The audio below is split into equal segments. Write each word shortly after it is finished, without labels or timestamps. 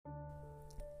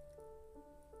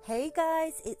Hey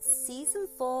guys, it's season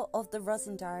 4 of the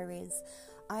Rosin Diaries.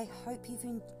 I hope you've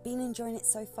been enjoying it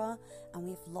so far, and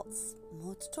we have lots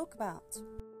more to talk about.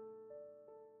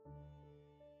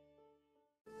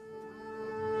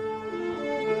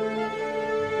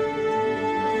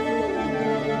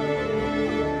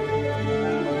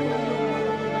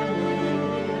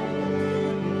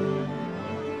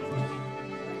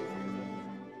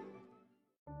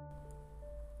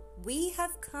 We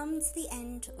have come to the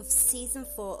end of season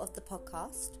 4 of the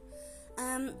podcast.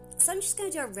 So I'm just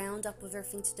going to do a roundup of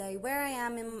everything today, where I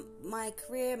am in my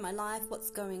career, my life,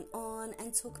 what's going on,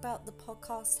 and talk about the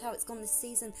podcast, how it's gone this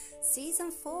season.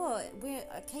 Season 4,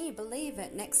 can you believe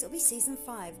it? Next it'll be season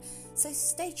 5. So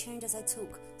stay tuned as I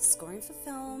talk scoring for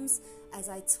films, as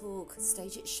I talk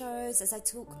stage at shows, as I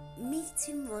talk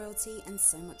meeting royalty, and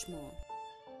so much more.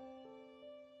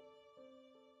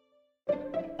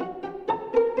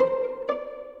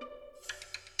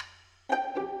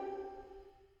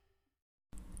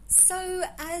 So,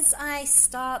 as I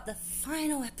start the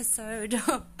final episode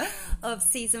of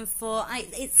season 4,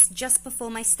 it's just before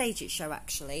my stage show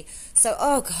actually. So,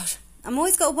 oh god, I'm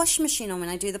always got a washing machine on when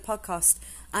I do the podcast.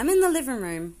 I'm in the living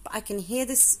room, but I can hear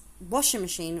this washing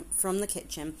machine from the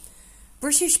kitchen.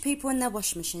 British people and their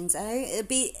washing machines, eh? It'd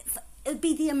be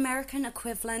the American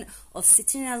equivalent of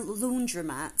sitting in a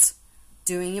laundromat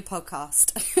doing your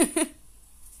podcast.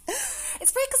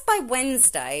 It's because by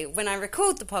Wednesday, when I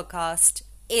record the podcast,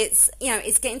 it's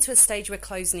getting to a stage where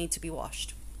clothes need to be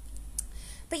washed.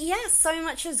 But yeah, so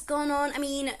much has gone on. I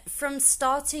mean, from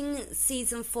starting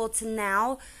season 4 to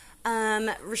now,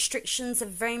 restrictions have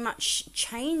very much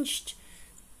changed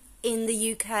in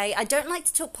the UK. I don't like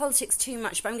to talk politics too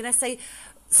much, but I'm going to say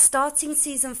starting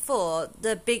season 4,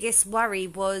 the biggest worry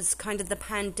was kind of the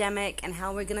pandemic and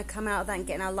how we're going to come out of that and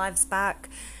getting our lives back.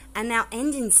 And now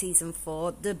ending season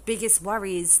 4, the biggest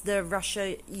worry is the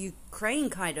Russia-Ukraine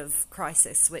kind of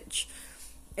crisis, which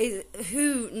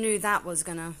who knew that was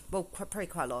going to, well, probably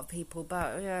quite a lot of people,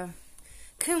 but yeah,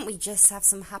 couldn't we just have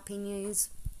some happy news?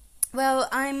 Well,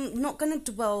 I'm not going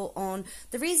to dwell on,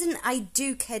 the reason I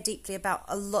do care deeply about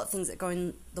a lot of things that go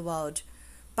in the world,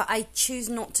 but I choose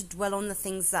not to dwell on the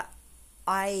things that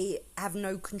I have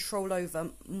no control over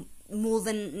more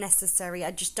than necessary.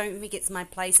 I just don't think it's my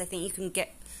place. I think you can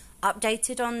get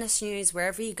updated on this news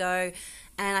wherever you go,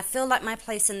 and I feel like my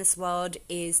place in this world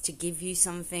is to give you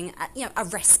something, a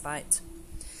respite.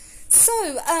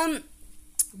 So,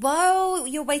 while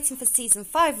you're waiting for season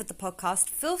 5 of the podcast,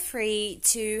 feel free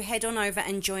to head on over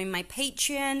and join my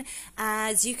Patreon,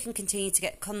 as you can continue to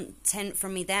get content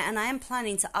from me there, and I am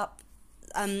planning to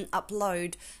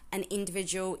upload an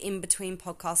individual in-between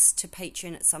podcasts to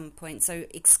Patreon at some point, so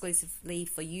exclusively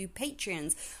for you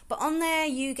Patreons. But on there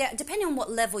you get, depending on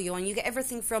what level you're on, you get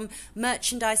everything from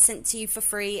merchandise sent to you for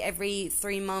free every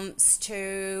 3 months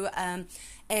to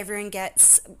everyone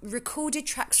gets recorded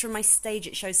tracks from my stage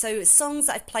at shows. So songs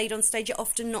that I've played on stage are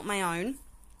often not my own.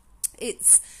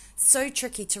 It's so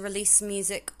tricky to release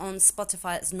music on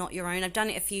Spotify that's not your own. I've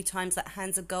done it a few times, like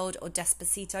Hands of Gold or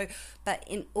Despacito, but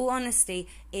in all honesty,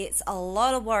 it's a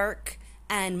lot of work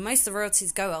and most of the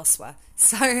royalties go elsewhere.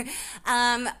 So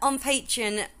on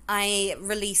Patreon, I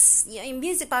release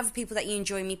music by other people that you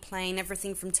enjoy me playing,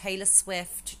 everything from Taylor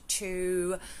Swift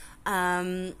to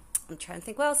I'm trying to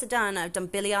think what else I've done. I've done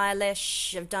Billie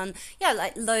Eilish. I've done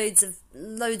like loads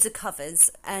of covers,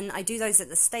 and I do those at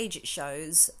the stage at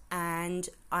shows, and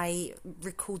I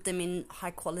record them in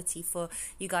high quality for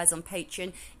you guys on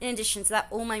Patreon. In addition to that,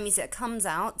 all my music that comes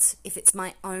out, if it's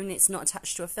my own, it's not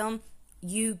attached to a film,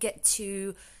 you get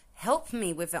to help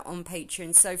me with it on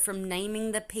Patreon. So from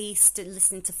naming the piece to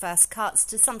listening to first cuts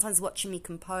to sometimes watching me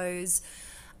compose.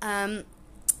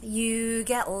 You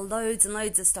get loads and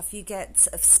loads of stuff. You get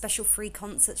special free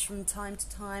concerts from time to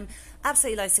time.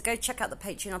 Absolutely loads. So go check out the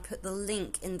Patreon. I'll put the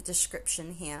link in the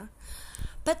description here.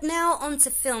 But now on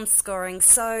to film scoring.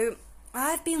 So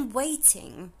I've been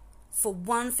waiting for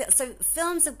one film. So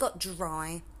films have got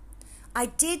dry. I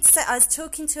was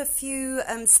talking to a few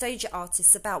stage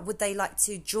artists about would they like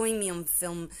to join me on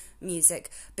film music,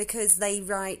 because they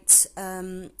write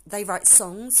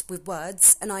songs with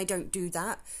words and I don't do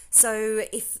that. So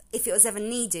if it was ever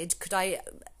needed,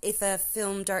 if a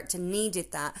film director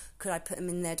needed that, could I put them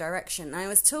in their direction? And I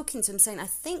was talking to them saying I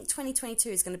think 2022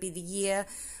 is going to be the year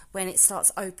when it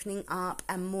starts opening up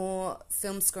and more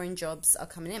film scoring jobs are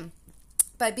coming in.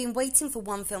 But I've been waiting for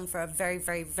one film for a very,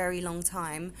 very, very long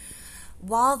time.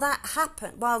 While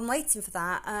I'm waiting for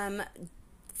that,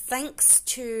 thanks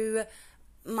to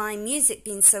my music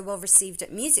being so well received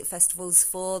at music festivals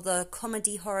for the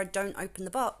comedy horror Don't Open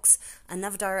the Box,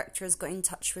 another director has got in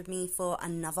touch with me for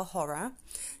another horror.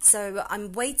 So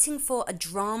I'm waiting for a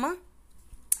drama.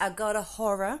 I got a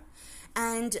horror.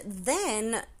 And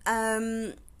then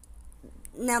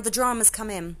now the dramas come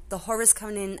in. The horror's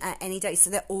coming in at any day. So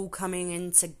they're all coming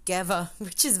in together,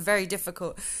 which is very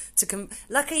difficult to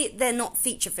luckily, they're not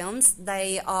feature films.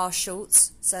 They are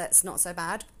shorts, so it's not so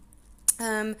bad.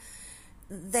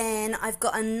 Then I've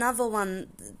got another one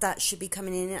that should be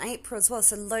coming in April as well.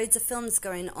 So loads of films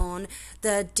going on.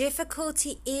 The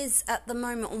difficulty is at the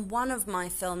moment on one of my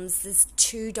films, there's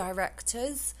two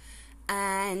directors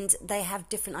and they have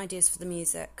different ideas for the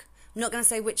music. I'm not going to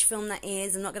say which film that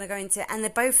is. I'm not going to go into it. And they're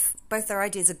both their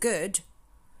ideas are good,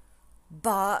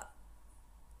 but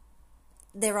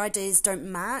their ideas don't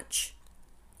match.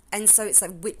 And so it's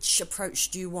like, which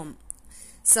approach do you want?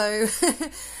 So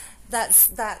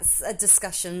that's a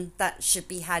discussion that should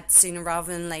be had sooner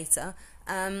rather than later.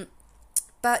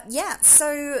 But yeah,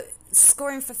 so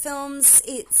scoring for films,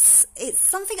 it's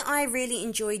something I really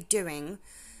enjoy doing.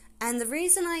 And the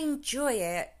reason I enjoy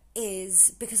it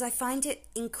is because I find it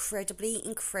incredibly,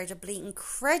 incredibly,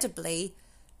 incredibly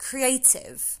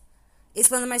creative. It's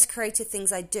one of the most creative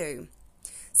things I do.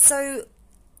 So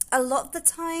a lot of the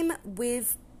time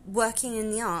with working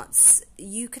in the arts,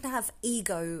 you can have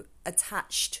ego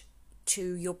attached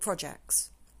to your projects.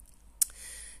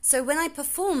 So when I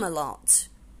perform a lot,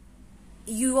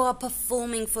 you are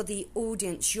performing for the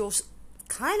audience. You're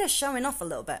kind of showing off a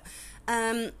little bit.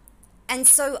 And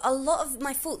so a lot of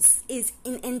my thoughts is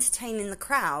in entertaining the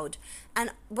crowd.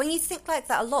 And when you think like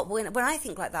that a lot, when I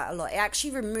think like that a lot, it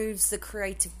actually removes the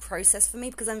creative process for me,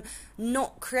 because I'm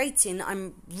not creating,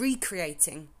 I'm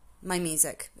recreating my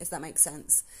music, if that makes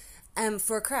sense,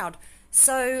 for a crowd.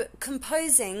 So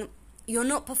composing, you're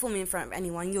not performing in front of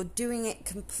anyone, you're doing it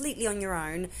completely on your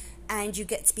own, and you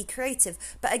get to be creative.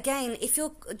 But again, if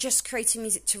you're just creating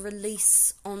music to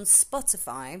release on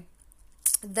Spotify,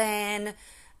 then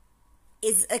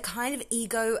is a kind of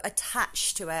ego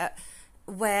attached to it,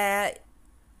 where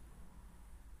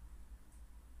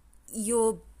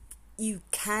you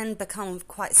can become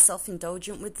quite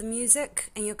self-indulgent with the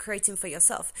music, and you're creating for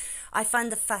yourself. I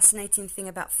find the fascinating thing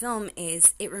about film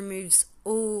is it removes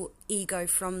all ego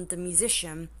from the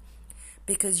musician,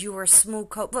 because you're a small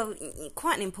cog, well,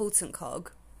 quite an important cog.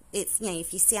 It's,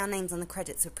 if you see our names on the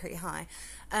credits, we're pretty high.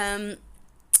 You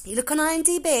look on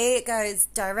IMDb, it goes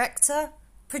director,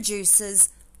 producers,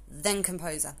 then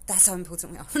composer. That's how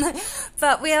important we are.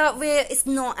 But we're it's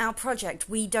not our project.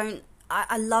 We don't,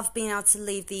 I love being able to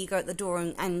leave the ego at the door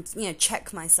and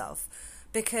check myself,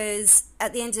 because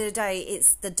at the end of the day,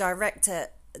 it's the director's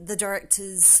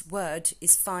word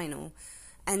is final.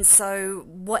 And so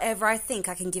whatever I think,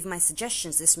 I can give my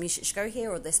suggestions. This music should go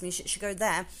here, or this music should go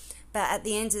there. But at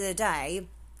the end of the day,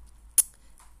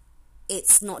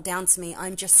 it's not down to me.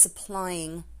 I'm just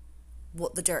supplying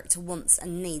what the director wants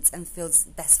and needs and feels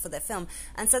best for their film.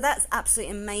 And so that's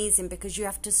absolutely amazing, because you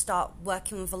have to start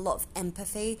working with a lot of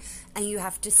empathy, and you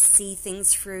have to see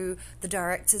things through the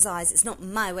director's eyes. It's not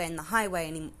my way and the highway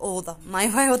anymore, or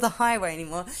my way or the highway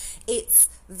anymore. It's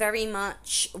very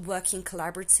much working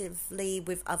collaboratively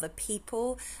with other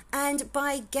people, and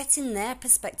by getting their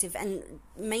perspective and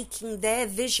making their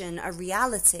vision a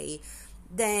reality,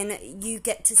 then you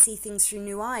get to see things through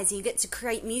new eyes, and you get to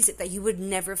create music that you would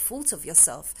never have thought of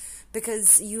yourself,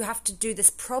 because you have to do this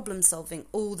problem solving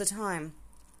all the time.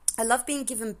 I love being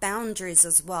given boundaries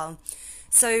as well.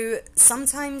 So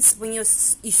sometimes when you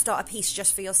start a piece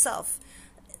just for yourself,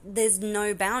 there's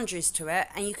no boundaries to it,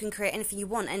 and you can create anything you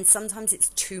want, and sometimes it's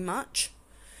too much.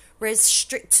 Whereas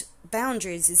strict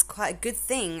boundaries is quite a good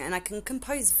thing, and I can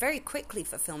compose very quickly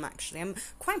for film, actually. I'm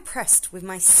quite impressed with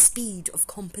my speed of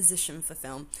composition for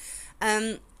film.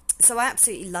 So I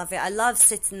absolutely love it. I love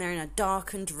sitting there in a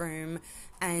darkened room,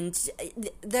 and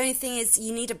the only thing is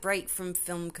you need a break from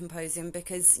film composing,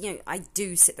 because, I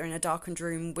do sit there in a darkened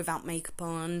room without makeup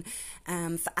on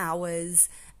for hours.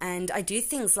 And I do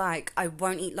things like I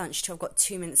won't eat lunch till I've got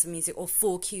 2 minutes of music or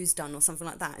 4 cues done or something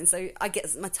like that. And so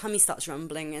my tummy starts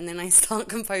rumbling, and then I start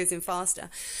composing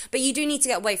faster. But you do need to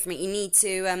get away from it. You need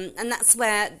to, and that's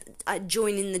where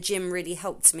joining the gym really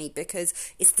helped me, because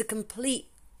it's the complete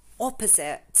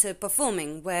opposite to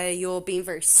performing, where you're being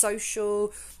very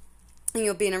social and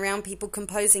you're being around people,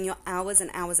 composing your hours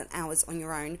and hours and hours on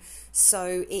your own.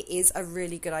 So it is a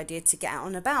really good idea to get out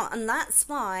and about. And that's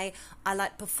why I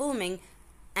like performing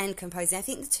and composing. I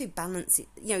think the two balance,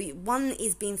 one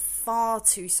is being far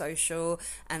too social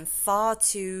and far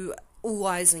too all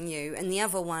eyes on you, and the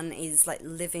other one is like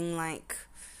living like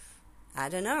I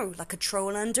don't know, like a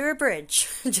troll under a bridge,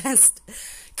 just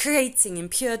creating in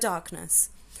pure darkness.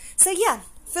 So yeah,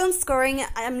 film scoring,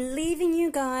 I'm leaving you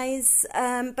guys,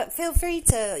 but feel free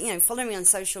to, follow me on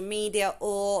social media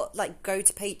or like go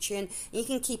to Patreon. You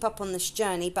can keep up on this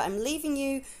journey, but I'm leaving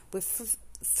you with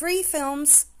 3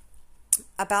 films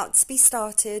about to be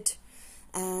started,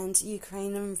 and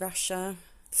Ukraine and Russia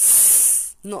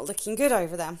not looking good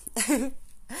over there.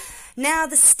 Now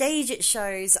the stage it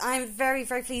shows. I'm very,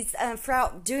 very pleased.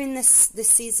 Throughout doing this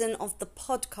season of the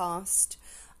podcast,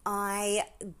 I've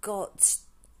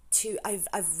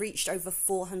reached over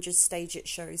 400 stage it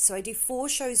shows. So I do 4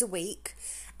 shows a week,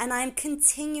 and I'm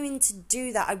continuing to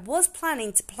do that. I was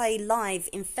planning to play live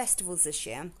in festivals this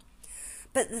year,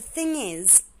 but the thing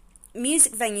is,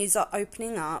 music venues are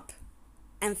opening up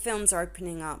and films are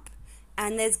opening up,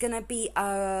 and there's going to be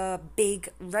a big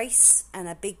race and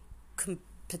a big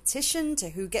competition to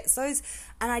who gets those,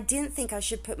 and I didn't think I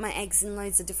should put my eggs in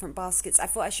loads of different baskets. I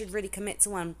thought I should really commit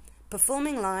to one,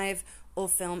 performing live or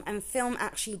film. And film,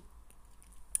 actually,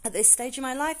 at this stage of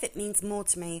my life, it means more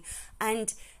to me.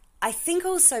 And I think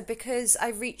also because I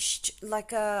reached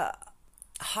like a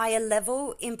higher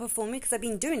level in performing, because I've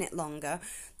been doing it longer,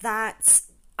 that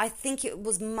I think it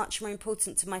was much more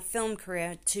important to my film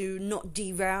career to not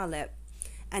derail it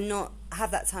and not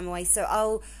have that time away.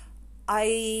 So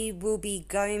I will be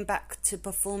going back to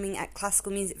performing at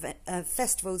classical music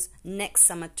festivals next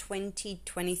summer,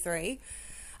 2023.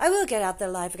 I will get out there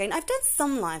live again. I've done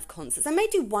some live concerts. I may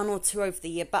do 1 or 2 over the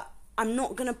year, but I'm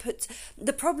not going to put...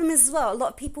 The problem is as well, a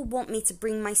lot of people want me to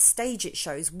bring my stage at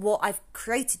shows, what I've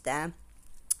created there,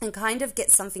 and kind of get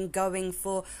something going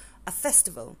for a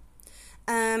festival.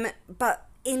 But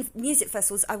in music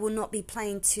festivals, I will not be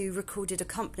playing to recorded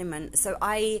accompaniment. So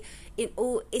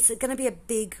it's going to be a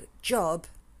big job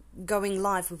going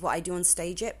live with what I do on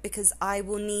stage it, because I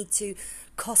will need to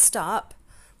cost up,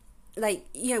 like,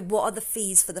 what are the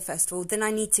fees for the festival? Then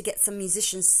I need to get some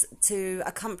musicians to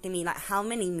accompany me. Like, how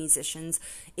many musicians?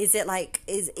 Is it like,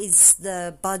 is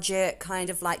the budget kind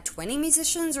of like 20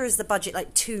 musicians, or is the budget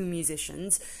like 2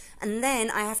 musicians? And then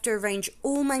I have to arrange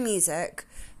all my music,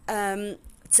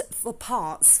 for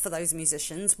parts for those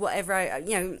musicians, whatever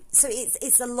so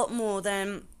it's a lot more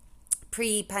than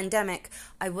pre-pandemic.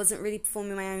 I wasn't really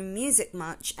performing my own music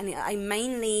much, and I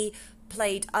mainly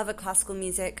played other classical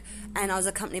music, and I was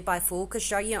accompanied by a full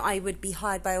orchestra. I would be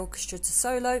hired by orchestra to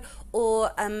solo,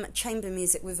 or chamber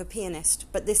music with a pianist.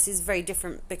 But this is very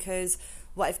different, because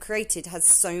what I've created has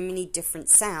so many different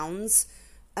sounds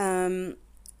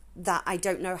that I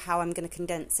don't know how I'm going to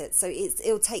condense it. So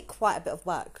it'll take quite a bit of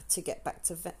work to get back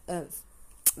to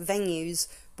venues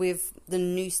with the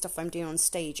new stuff I'm doing on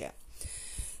stage it.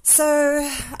 So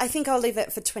I think I'll leave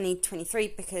it for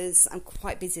 2023, because I'm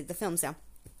quite busy with the films now.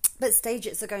 But stage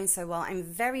it's are going so well. I'm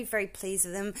very, very pleased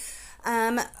with them.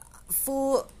 I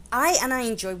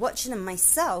enjoy watching them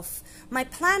myself. My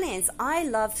plan is, I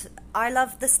love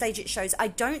the stage it shows. I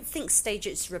don't think stage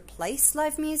it's replace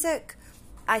live music.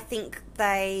 I think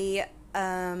they,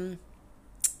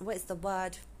 what is the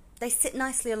word? They sit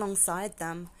nicely alongside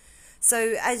them.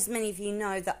 So as many of you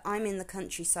know, that I'm in the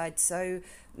countryside, so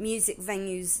music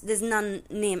venues, there's none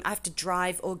near me. I have to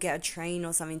drive or get a train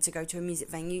or something to go to a music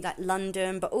venue, like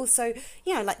London, but also,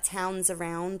 like towns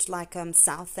around, like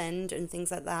Southend and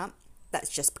things like that. That's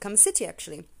just become a city,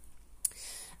 actually.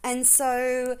 And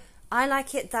so I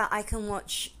like it that I can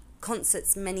watch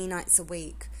concerts many nights a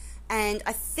week. And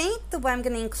I think the way I'm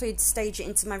going to include stage it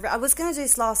into my... I was going to do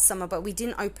this last summer, but we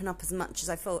didn't open up as much as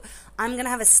I thought. I'm going to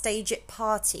have a stage it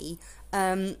party.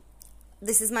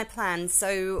 This is my plan.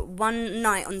 So one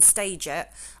night on stage it,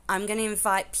 I'm going to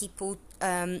invite people,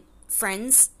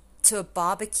 friends, to a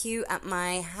barbecue at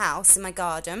my house in my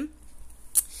garden.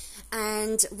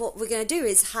 And what we're going to do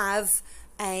is have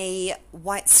a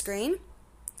white screen,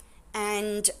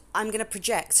 and I'm going to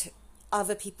project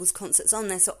other people's concerts on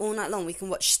there, so all night long we can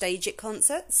watch stage it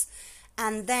concerts,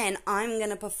 and then I'm going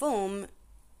to perform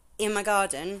in my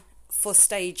garden for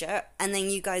stage it, and then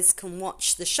you guys can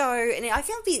watch the show, and I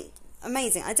think it'll be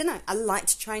amazing. I don't know, I like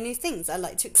to try new things, I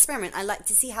like to experiment, I like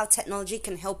to see how technology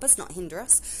can help us, not hinder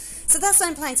us. So that's what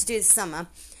I'm planning to do this summer,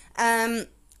 and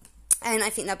I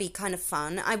think that'll be kind of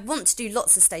fun. I want to do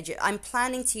lots of stage it. I'm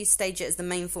planning to use stage it as the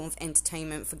main form of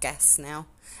entertainment for guests now.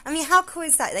 I mean, how cool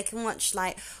is that? They can watch,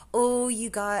 like, all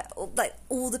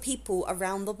the people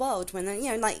around the world when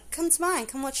they're, come to mine,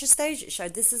 come watch a stage show.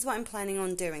 This is what I'm planning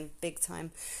on doing, big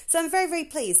time. So I'm very, very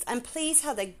pleased. I'm pleased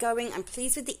how they're going. I'm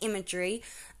pleased with the imagery.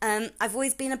 I've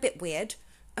always been a bit weird.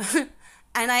 And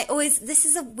this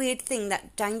is a weird thing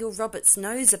that Daniel Roberts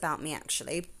knows about me,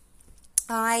 actually.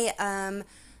 I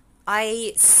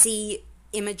see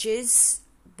images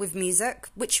with music,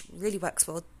 which really works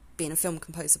well being a film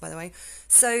composer, by the way.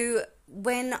 So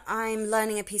when I'm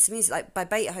learning a piece of music, like by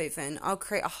Beethoven, I'll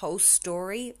create a whole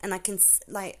story, and I can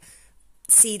like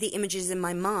see the images in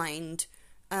my mind.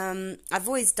 I've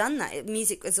always done that.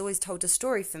 Music has always told a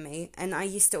story for me, and I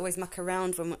used to always muck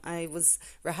around when I was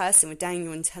rehearsing with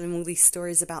Daniel and telling all these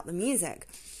stories about the music.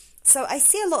 So I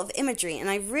see a lot of imagery, and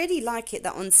I really like it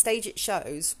that on stage it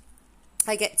shows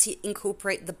I get to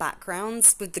incorporate the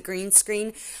backgrounds with the green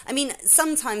screen. I mean,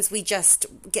 sometimes we just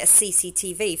get a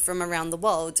CCTV from around the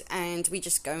world and we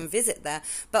just go and visit there.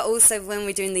 But also when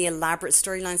we're doing the elaborate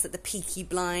storylines like the Peaky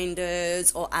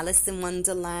Blinders or Alice in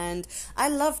Wonderland, I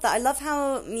love that. I love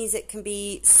how music can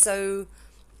be so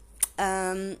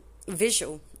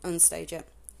visual on stage.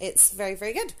 It's very,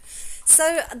 very good.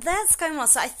 So that's going well.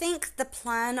 So I think the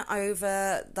plan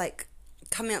over, like,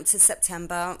 coming up to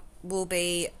September will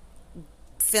be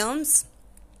films,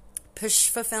 push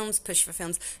for films,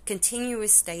 continue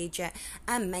with stage it,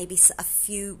 and maybe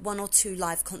one or two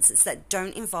live concerts that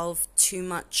don't involve too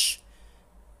much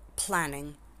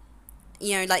planning.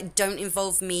 You know, like, don't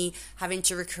involve me having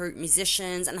to recruit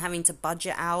musicians and having to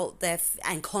budget out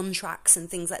and contracts and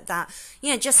things like that.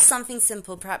 You know, just something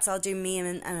simple. Perhaps I'll do me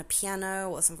and a piano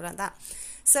or something like that.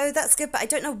 So that's good, but I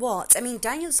don't know what. I mean,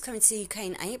 Daniel's coming to the UK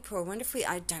in April. I wonder if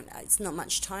it's not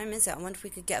much time, is it? I wonder if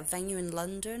we could get a venue in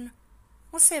London.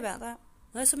 What's say about that?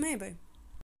 That's a maybe.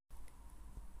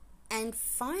 And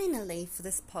finally, for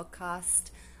this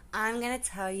podcast, I'm going to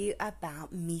tell you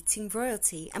about meeting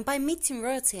royalty. And by meeting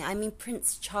royalty, I mean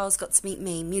Prince Charles got to meet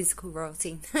me, musical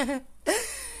royalty.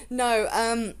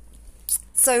 No,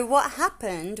 so what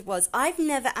happened was I've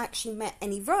never actually met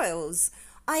any royals.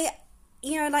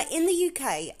 You know, like in the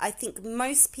UK, I think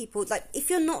most people, like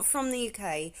if you're not from the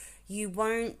UK, you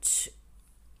won't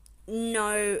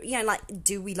know, you know, like,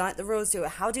 do we like the royals?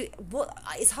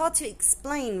 It's hard to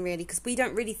explain really, because we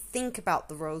don't really think about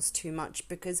the royals too much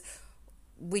because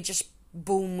we just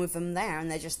born with them there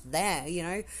and they're just there, you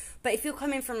know. But if you're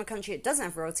coming from a country that doesn't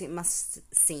have royalty, it must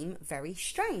seem very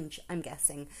strange, I'm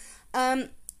guessing.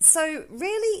 So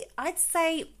really, I'd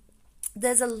say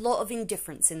there's a lot of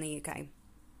indifference in the UK.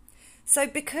 So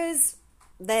because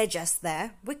they're just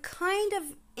there, we're kind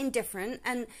of indifferent,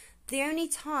 and the only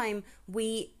time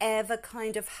we ever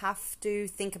kind of have to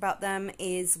think about them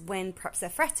is when perhaps they're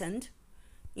threatened,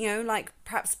 you know, like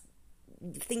perhaps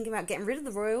thinking about getting rid of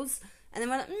the royals, and then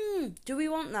we're like, do we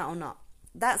want that or not?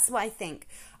 That's what I think.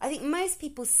 I think most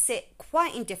people sit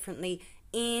quite indifferently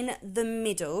in the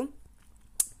middle,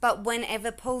 but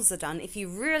whenever polls are done, if you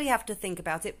really have to think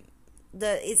about it,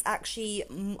 there is actually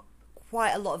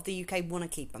quite a lot of the UK want to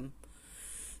keep them.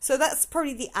 So that's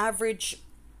probably the average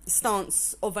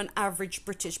stance of an average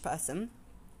British person.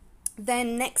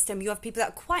 Then next time you have people that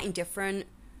are quite indifferent.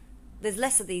 There's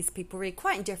less of these people really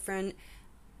quite indifferent,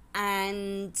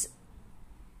 but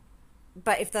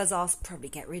if there's asked, probably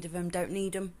get rid of them, don't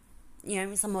need them. You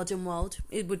know, it's a modern world.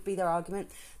 It would be their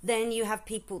argument. Then you have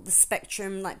people, the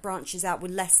spectrum like branches out with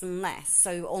less and less.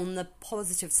 So on the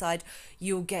positive side,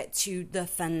 you'll get to the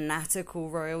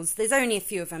fanatical royals. There's only a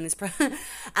few of them,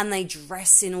 and they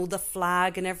dress in all the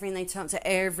flag and everything. They turn up to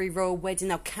every royal wedding.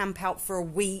 They'll camp out for a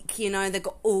week. You know, they've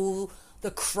got all the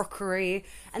crockery.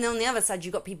 And then on the other side,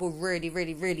 you've got people who really,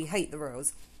 really, really hate the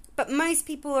royals. But most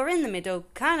people are in the middle,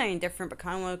 kind of indifferent, but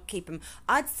kind of want to keep them.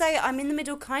 I'd say I'm in the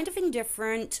middle, kind of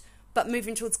indifferent, but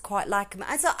moving towards quite like them.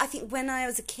 I think when I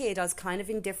was a kid, I was kind of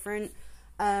indifferent.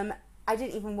 I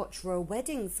didn't even watch royal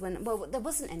weddings there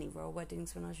wasn't any royal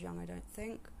weddings when I was young, I don't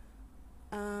think.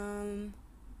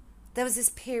 There was this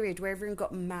period where everyone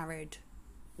got married.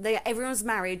 Everyone was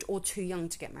married or too young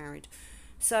to get married.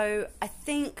 So I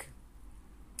think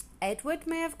Edward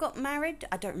may have got married.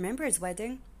 I don't remember his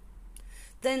wedding.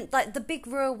 Then, like, the big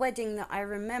royal wedding that I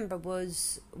remember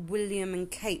was William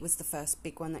and Kate was the first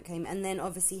big one that came. And then,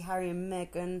 obviously, Harry and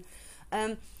Meghan.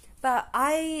 But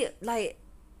I, like,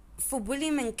 for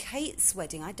William and Kate's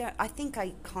wedding, I think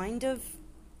I kind of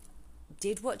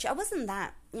did watch it. I wasn't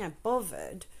that,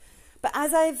 bothered. But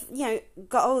as I've,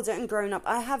 got older and grown up,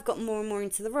 I have got more and more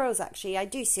into the royals, actually. I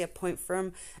do see a point for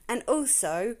them. And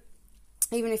also,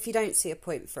 even if you don't see a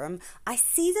point for them, I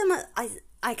see them...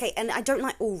 Okay, and I don't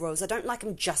like all royals. I don't like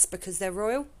them just because they're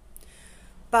royal.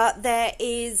 But there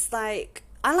is, like...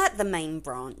 I like the main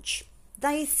branch.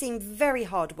 They seem very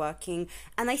hardworking,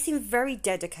 and they seem very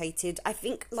dedicated. I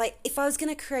think, like, if I was going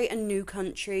to create a new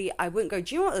country, I wouldn't go,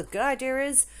 do you know what a good idea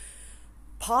is?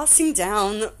 Passing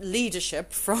down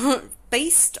leadership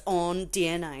based on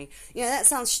DNA. That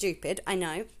sounds stupid, I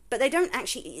know. But they don't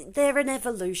actually... They're an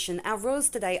evolution. Our royals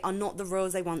today are not the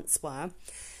royals they once were.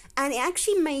 And it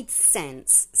actually made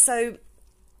sense. So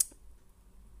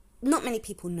not many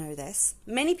people know this.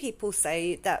 Many people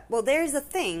say that, well, there is a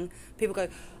thing, people go,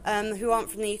 who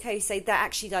aren't from the UK, say they're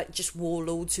actually like just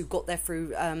warlords who got there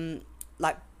through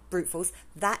like brute force.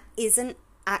 That isn't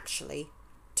actually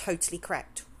totally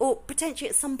correct. Or potentially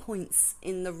at some points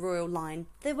in the royal line,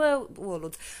 there were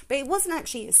warlords. But it wasn't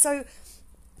actually. So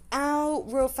our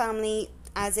royal family,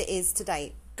 as it is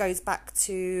today, goes back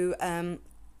to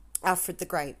Alfred the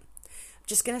Great. I'm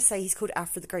just going to say he's called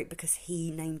Alfred the Great because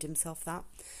he named himself that.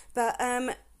 But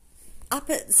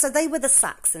so they were the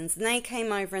Saxons, and they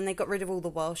came over and they got rid of all the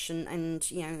Welsh,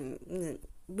 and you know,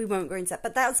 we won't go into that.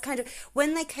 But that was kind of,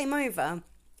 when they came over,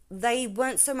 they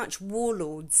weren't so much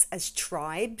warlords as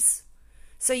tribes.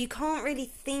 So you can't really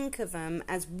think of them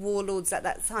as warlords at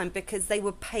that time because they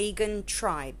were pagan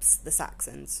tribes, the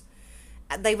Saxons.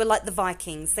 They were like the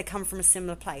Vikings. They come from a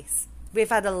similar place. We've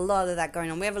had a lot of that going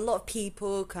on. We have a lot of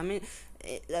people coming,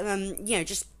 you know,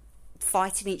 just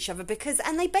fighting each other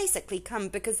and they basically come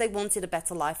because they wanted a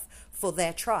better life for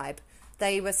their tribe.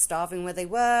 They were starving where they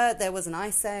were. There was an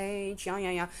ice age.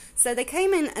 So they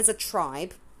came in as a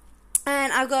tribe,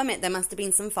 and I'll go admit there must have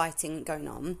been some fighting going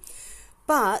on.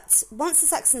 But once the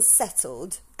Saxons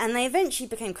settled, and they eventually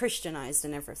became Christianized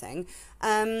and everything,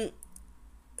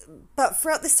 but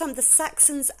throughout this time, the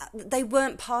Saxons, they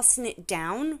weren't passing it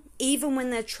down. Even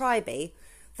when they're tribey,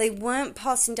 they weren't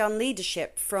passing down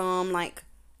leadership from, like,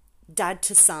 dad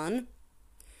to son.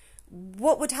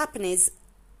 What would happen is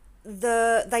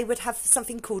they would have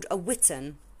something called a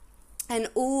witan, and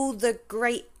all the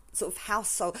great sort of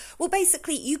household, well,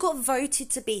 basically you got voted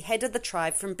to be head of the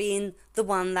tribe from being the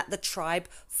one that the tribe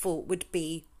thought would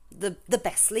be the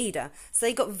best leader. So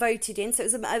they got voted in. So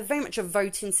it was very much a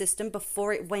voting system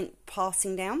before it went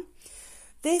passing down.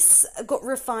 This got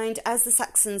refined as the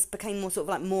Saxons became more sort of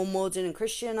like more modern and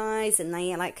Christianized, and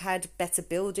they like had better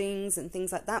buildings and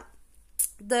things like that.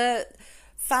 The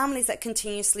families that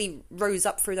continuously rose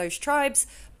up through those tribes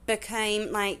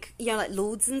became like, you know, like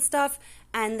lords and stuff,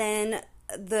 and then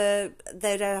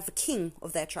they'd have a king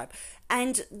of their tribe.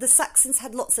 And the Saxons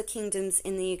had lots of kingdoms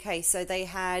in the UK. So they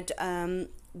had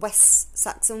West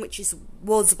Saxon, which was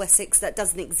Wessex, that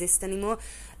doesn't exist anymore.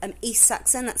 East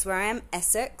Saxon, that's where I am,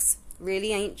 Essex,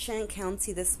 really ancient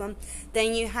county, this one.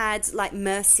 Then you had like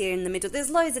Mercia in the middle. There's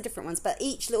loads of different ones, but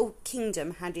each little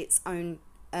kingdom had its own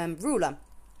ruler.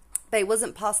 But it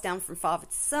wasn't passed down from father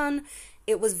to son.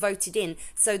 It was voted in.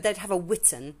 So they'd have a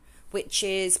witan, which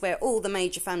is where all the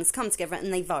major families come together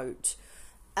and they vote.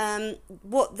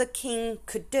 What the king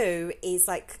could do is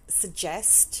like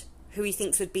suggest who he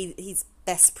thinks would be his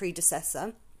best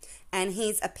predecessor, and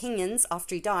his opinions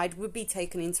after he died would be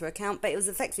taken into account, but it was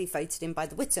effectively voted in by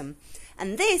the witan.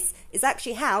 And this is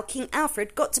actually how King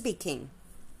Alfred got to be king,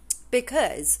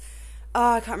 because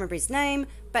I can't remember his name,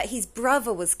 but his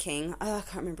brother was king. I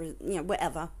can't remember, you know,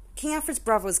 whatever. King Alfred's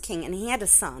brother was king, and he had a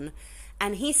son,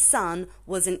 and his son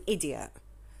was an idiot.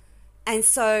 And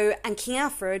King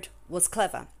Alfred was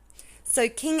clever. So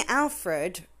King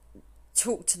Alfred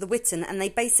talked to the witan, and they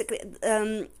basically,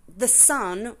 the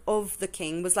son of the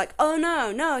king was like, oh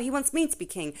no, he wants me to be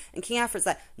king. And King Alfred's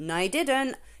like, no, he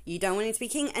didn't. You don't want him to be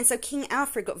king. And so King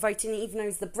Alfred got voted in, even though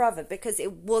he's the brother, because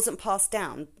it wasn't passed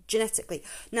down genetically.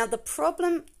 Now, the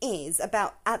problem is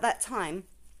about, at that time,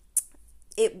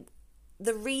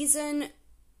 the reason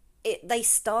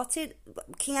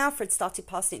King Alfred started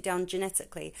passing it down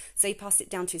genetically. So he passed it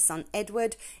down to his son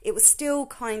Edward. It was still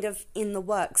kind of in the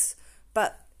works,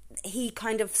 but he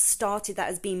kind of started that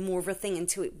as being more of a thing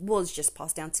until it was just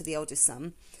passed down to the eldest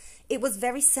son. It was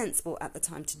very sensible at the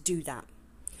time to do that,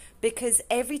 because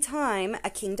every time a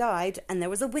king died and there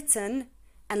was a witan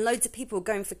and loads of people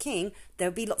going for king, there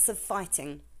would be lots of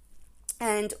fighting.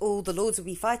 And all the lords would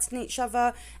be fighting each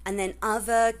other, and then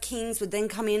other kings would then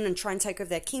come in and try and take over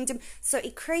their kingdom. So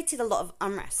it created a lot of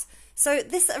unrest. So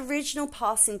this original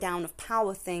passing down of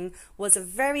power thing was a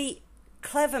very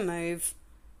clever move,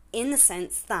 in the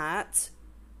sense that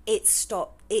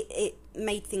it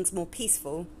made things more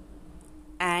peaceful,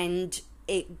 and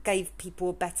it gave people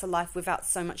a better life without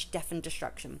so much death and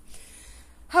destruction.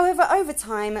 However, over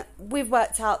time, we've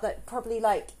worked out that probably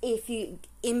like if you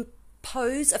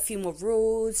impose a few more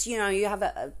rules, you know, you have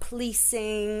a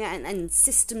policing and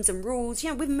systems and rules, you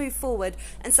know, we've moved forward,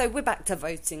 and so we're back to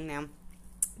voting now.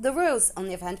 The royals, on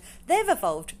the other hand, they've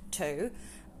evolved too,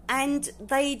 and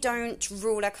they don't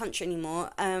rule our country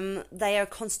anymore. They are a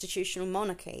constitutional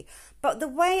monarchy. But the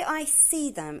way I see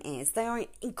them is they are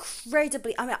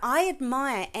incredibly... I mean, I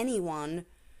admire anyone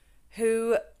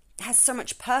who has so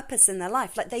much purpose in their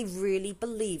life. Like, they really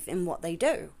believe in what they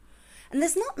do. And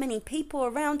there's not many people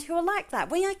around who are like that.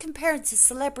 When I compare it to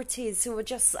celebrities who are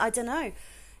just, I don't know,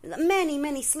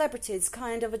 many celebrities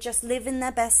kind of are just living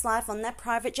their best life on their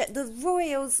private jet. The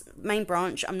royals, main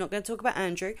branch, I'm not going to talk about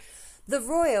Andrew, the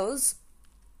royals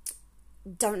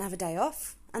don't have a day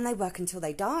off, and they work until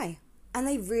they die, and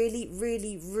they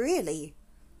really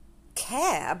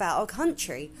care about our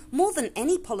country more than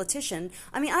any politician.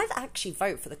 I mean, I'd actually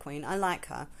vote for the Queen. I like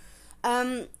her.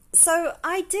 So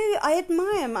I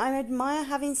admire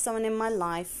having someone in my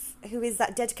life who is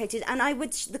that dedicated. And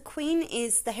the Queen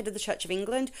is the head of the Church of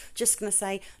England. Just going to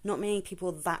say, not many people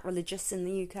are that religious in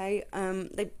the UK.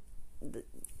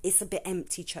 It's a bit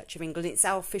empty, Church of England. It's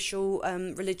our official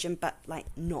religion, but like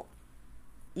not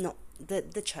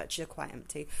the churches are quite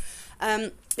empty.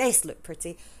 They just look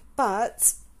pretty.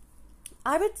 But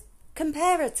I would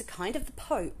compare it to kind of the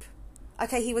Pope.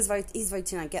 Okay, he's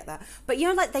voting, I get that. But you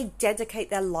know, like, they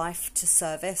dedicate their life to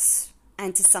service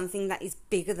and to something that is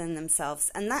bigger than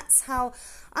themselves. And that's how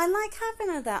I like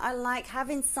having that. I like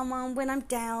having someone when I'm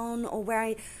down, or where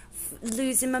I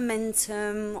losing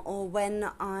momentum, or when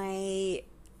I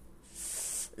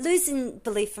losing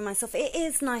belief in myself. It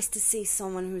is nice to see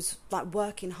someone who's like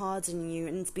working harder than you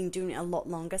and has been doing it a lot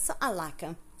longer. So I like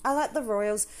them. I like the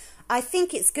royals. I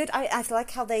think it's good. I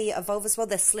like how they evolve as well.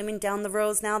 They're slimming down the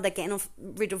royals now. They're getting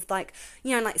rid of, like,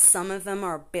 you know, like some of them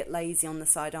are a bit lazy on the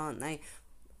side, aren't they?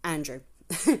 Andrew.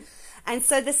 And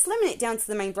so they're slimming it down to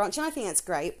the main branch, and I think that's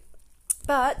great.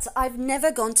 But I've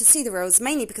never gone to see the royals,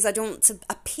 mainly because I don't want to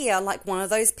appear like one of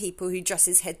those people who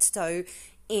dresses head to toe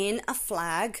in a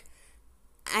flag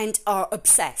and are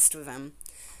obsessed with them.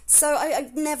 So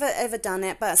I've never ever done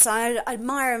it, but so I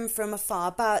admire them from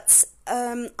afar. But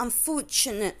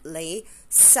unfortunately,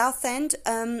 Southend,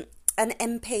 an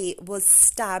MP was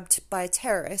stabbed by a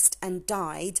terrorist and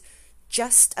died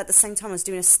just at the same time I was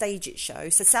doing a Stage It show.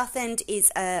 So Southend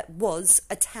was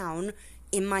a town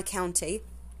in my county.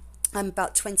 I'm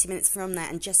about 20 minutes from there,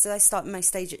 and just as I started my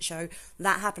Stage It show,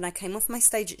 that happened. I came off my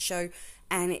Stage It show,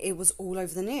 and it was all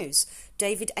over the news.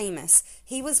 David Amos,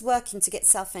 he was working to get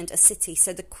Southend a city,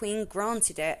 so the Queen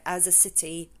granted it as a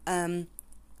city,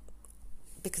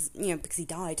 because he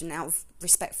died, and out of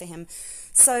respect for him.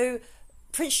 So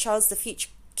Prince Charles, the future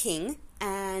king,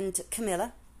 and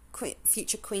Camilla,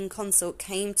 future Queen Consort,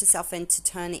 came to Southend to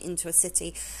turn it into a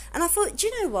city. And I thought, do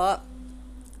you know what?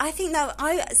 I think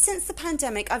that since the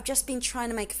pandemic, I've just been trying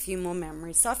to make a few more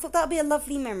memories. So I thought that would be a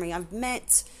lovely memory. I've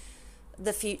met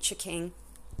the future king,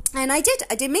 and I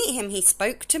did meet him. He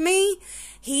spoke to me.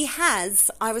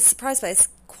 I was surprised by his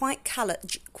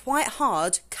quite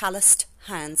hard, calloused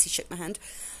hands. He shook my hand,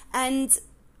 and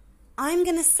I'm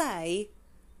going to say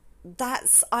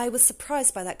I was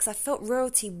surprised by that, because I felt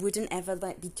royalty wouldn't ever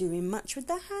be doing much with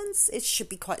their hands. It should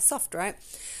be quite soft, right?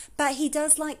 But he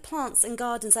does like plants and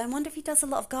gardens. I wonder if he does a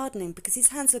lot of gardening, because his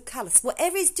hands are callous.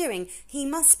 Whatever he's doing, he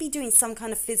must be doing some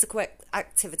kind of physical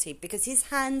activity, because his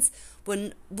hands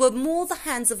were more the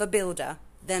hands of a builder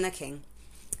than a king.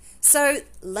 So,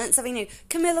 learnt something new.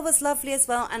 Camilla was lovely as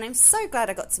well, and I'm so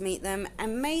glad I got to meet them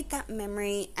and made that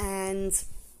memory. And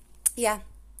yeah,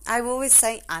 I will always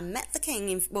say I met the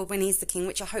king when he's the king,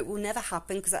 which I hope will never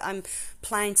happen, because I'm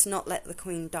planning to not let the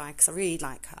Queen die, because I really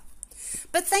like her.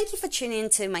 But thank you for tuning in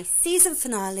to my season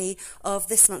finale of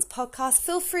this month's podcast.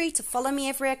 Feel free to follow me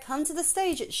everywhere. Come to the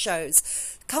Stage It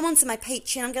shows. Come onto my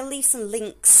Patreon. I'm going to leave some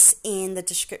links in the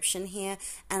description here,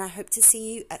 and I hope to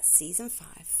see you at season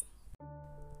 5.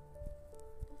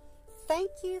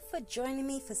 Thank you for joining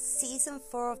me for season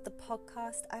 4 of the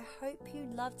podcast. I hope you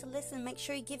love to listen. Make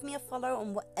sure you give me a follow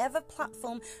on whatever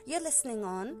platform you're listening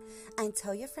on, and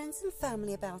tell your friends and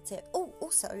family about it. Oh,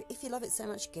 also, if you love it so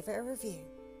much, give it a review.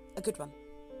 A good one.